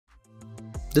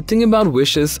The thing about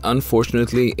wishes,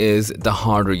 unfortunately, is the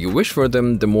harder you wish for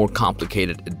them, the more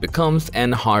complicated it becomes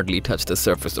and hardly touch the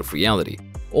surface of reality.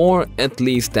 Or at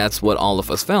least that's what all of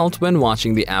us felt when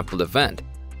watching the Apple event.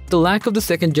 The lack of the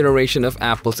second generation of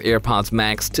Apple's AirPods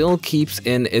Max still keeps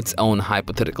in its own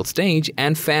hypothetical stage,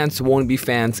 and fans won't be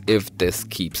fans if this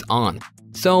keeps on.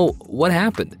 So what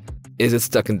happened? Is it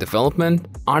stuck in development?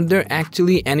 Are there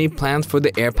actually any plans for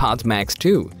the AirPods Max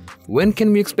 2? When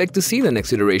can we expect to see the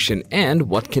next iteration, and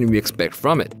what can we expect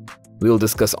from it? We'll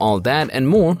discuss all that and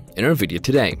more in our video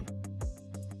today.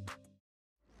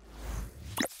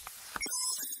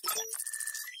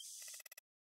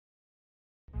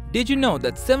 Did you know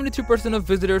that 73% of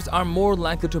visitors are more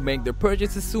likely to make their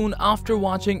purchases soon after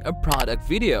watching a product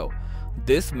video?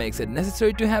 This makes it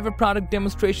necessary to have a product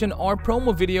demonstration or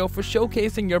promo video for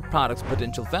showcasing your product's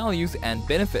potential values and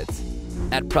benefits.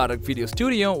 At Product Video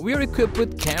Studio, we are equipped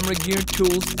with camera gear,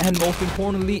 tools, and most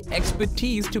importantly,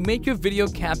 expertise to make your video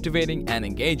captivating and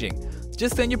engaging.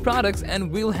 Just send your products and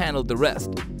we'll handle the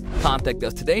rest. Contact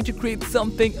us today to create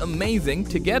something amazing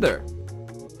together.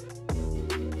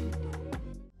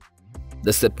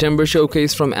 The September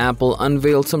showcase from Apple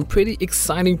unveiled some pretty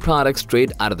exciting products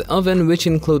straight out of the oven, which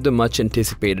include the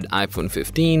much-anticipated iPhone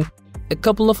 15, a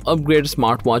couple of upgraded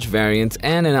smartwatch variants,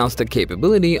 and announced the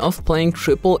capability of playing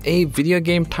AAA video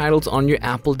game titles on your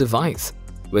Apple device.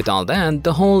 With all that,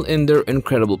 the hole in their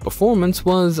incredible performance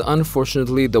was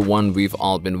unfortunately the one we've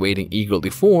all been waiting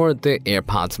eagerly for, the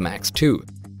AirPods Max 2.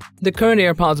 The current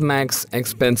AirPods Max,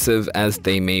 expensive as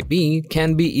they may be,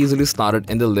 can be easily slotted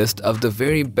in the list of the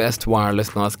very best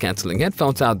wireless noise-cancelling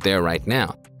headphones out there right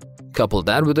now. Couple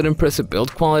that with an impressive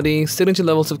build quality, signature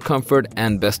levels of comfort,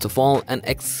 and best of all, an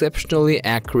exceptionally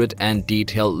accurate and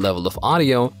detailed level of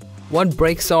audio, what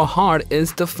breaks our heart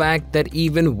is the fact that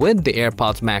even with the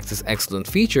AirPods Max's excellent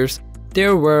features,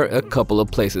 there were a couple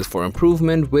of places for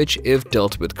improvement which, if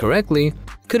dealt with correctly,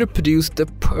 could have produced the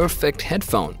perfect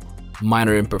headphone.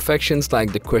 Minor imperfections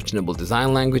like the questionable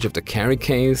design language of the carry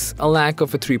case, a lack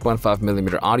of a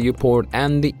 3.5mm audio port,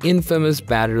 and the infamous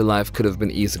battery life could have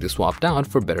been easily swapped out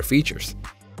for better features.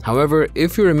 However,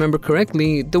 if you remember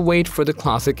correctly, the wait for the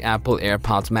classic Apple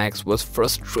AirPods Max was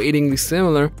frustratingly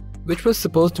similar, which was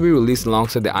supposed to be released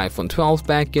alongside the iPhone 12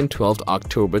 back in 12th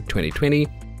October 2020,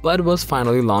 but was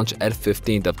finally launched at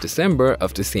 15th of December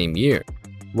of the same year.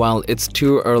 While it's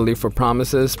too early for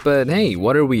promises, but hey,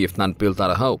 what are we if not built out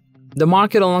of hope? The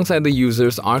market alongside the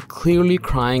users are clearly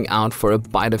crying out for a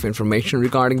bite of information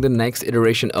regarding the next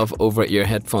iteration of over-ear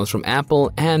headphones from Apple,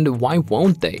 and why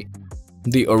won't they?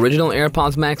 The original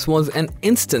AirPods Max was an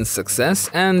instant success,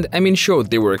 and I mean sure,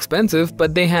 they were expensive,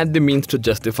 but they had the means to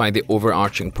justify the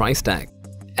overarching price tag.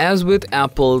 As with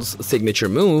Apple's signature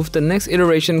move, the next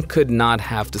iteration could not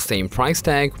have the same price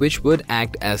tag, which would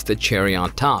act as the cherry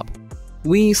on top.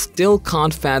 We still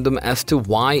can't fathom as to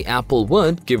why Apple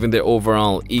would, given their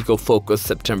overall eco-focused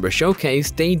September showcase,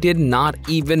 they did not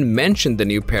even mention the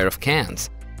new pair of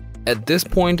cans. At this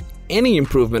point, any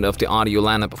improvement of the audio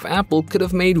lineup of Apple could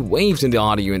have made waves in the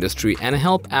audio industry and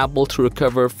helped Apple to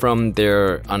recover from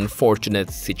their unfortunate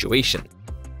situation.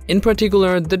 In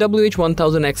particular, the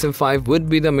WH-1000XM5 would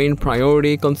be the main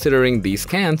priority, considering these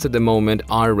cans at the moment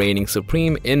are reigning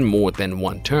supreme in more than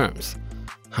one terms.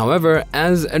 However,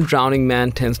 as a drowning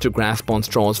man tends to grasp on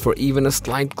straws for even a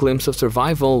slight glimpse of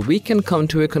survival, we can come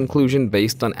to a conclusion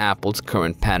based on Apple's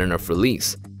current pattern of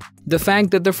release. The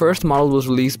fact that the first model was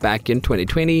released back in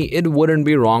 2020, it wouldn't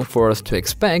be wrong for us to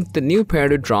expect the new pair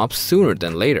to drop sooner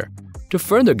than later. To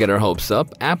further get our hopes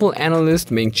up, Apple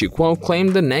analyst Ming-Chi Kuo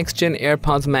claimed the next-gen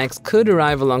AirPods Max could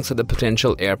arrive alongside the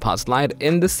potential AirPods Lite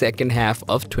in the second half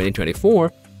of 2024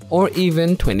 or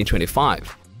even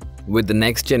 2025. With the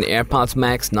next-gen AirPods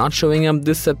Max not showing up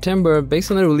this September,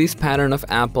 based on the release pattern of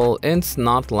Apple, it's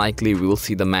not likely we will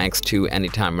see the Max 2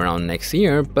 anytime around next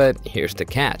year, but here's the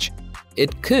catch.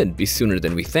 It could be sooner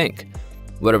than we think.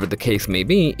 Whatever the case may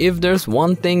be, if there's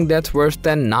one thing that's worse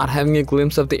than not having a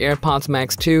glimpse of the AirPods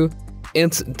Max 2,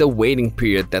 it's the waiting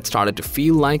period that started to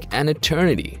feel like an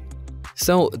eternity.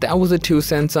 So that was the 2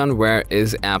 cents on where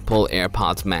is Apple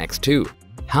AirPods Max 2.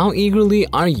 How eagerly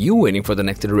are you waiting for the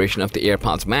next iteration of the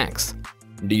AirPods Max?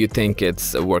 Do you think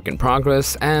it's a work in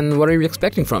progress, and what are you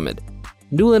expecting from it?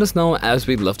 Do let us know, as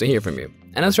we'd love to hear from you.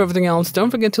 And as for everything else,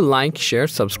 don't forget to like, share,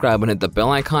 subscribe, and hit the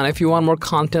bell icon if you want more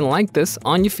content like this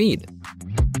on your feed.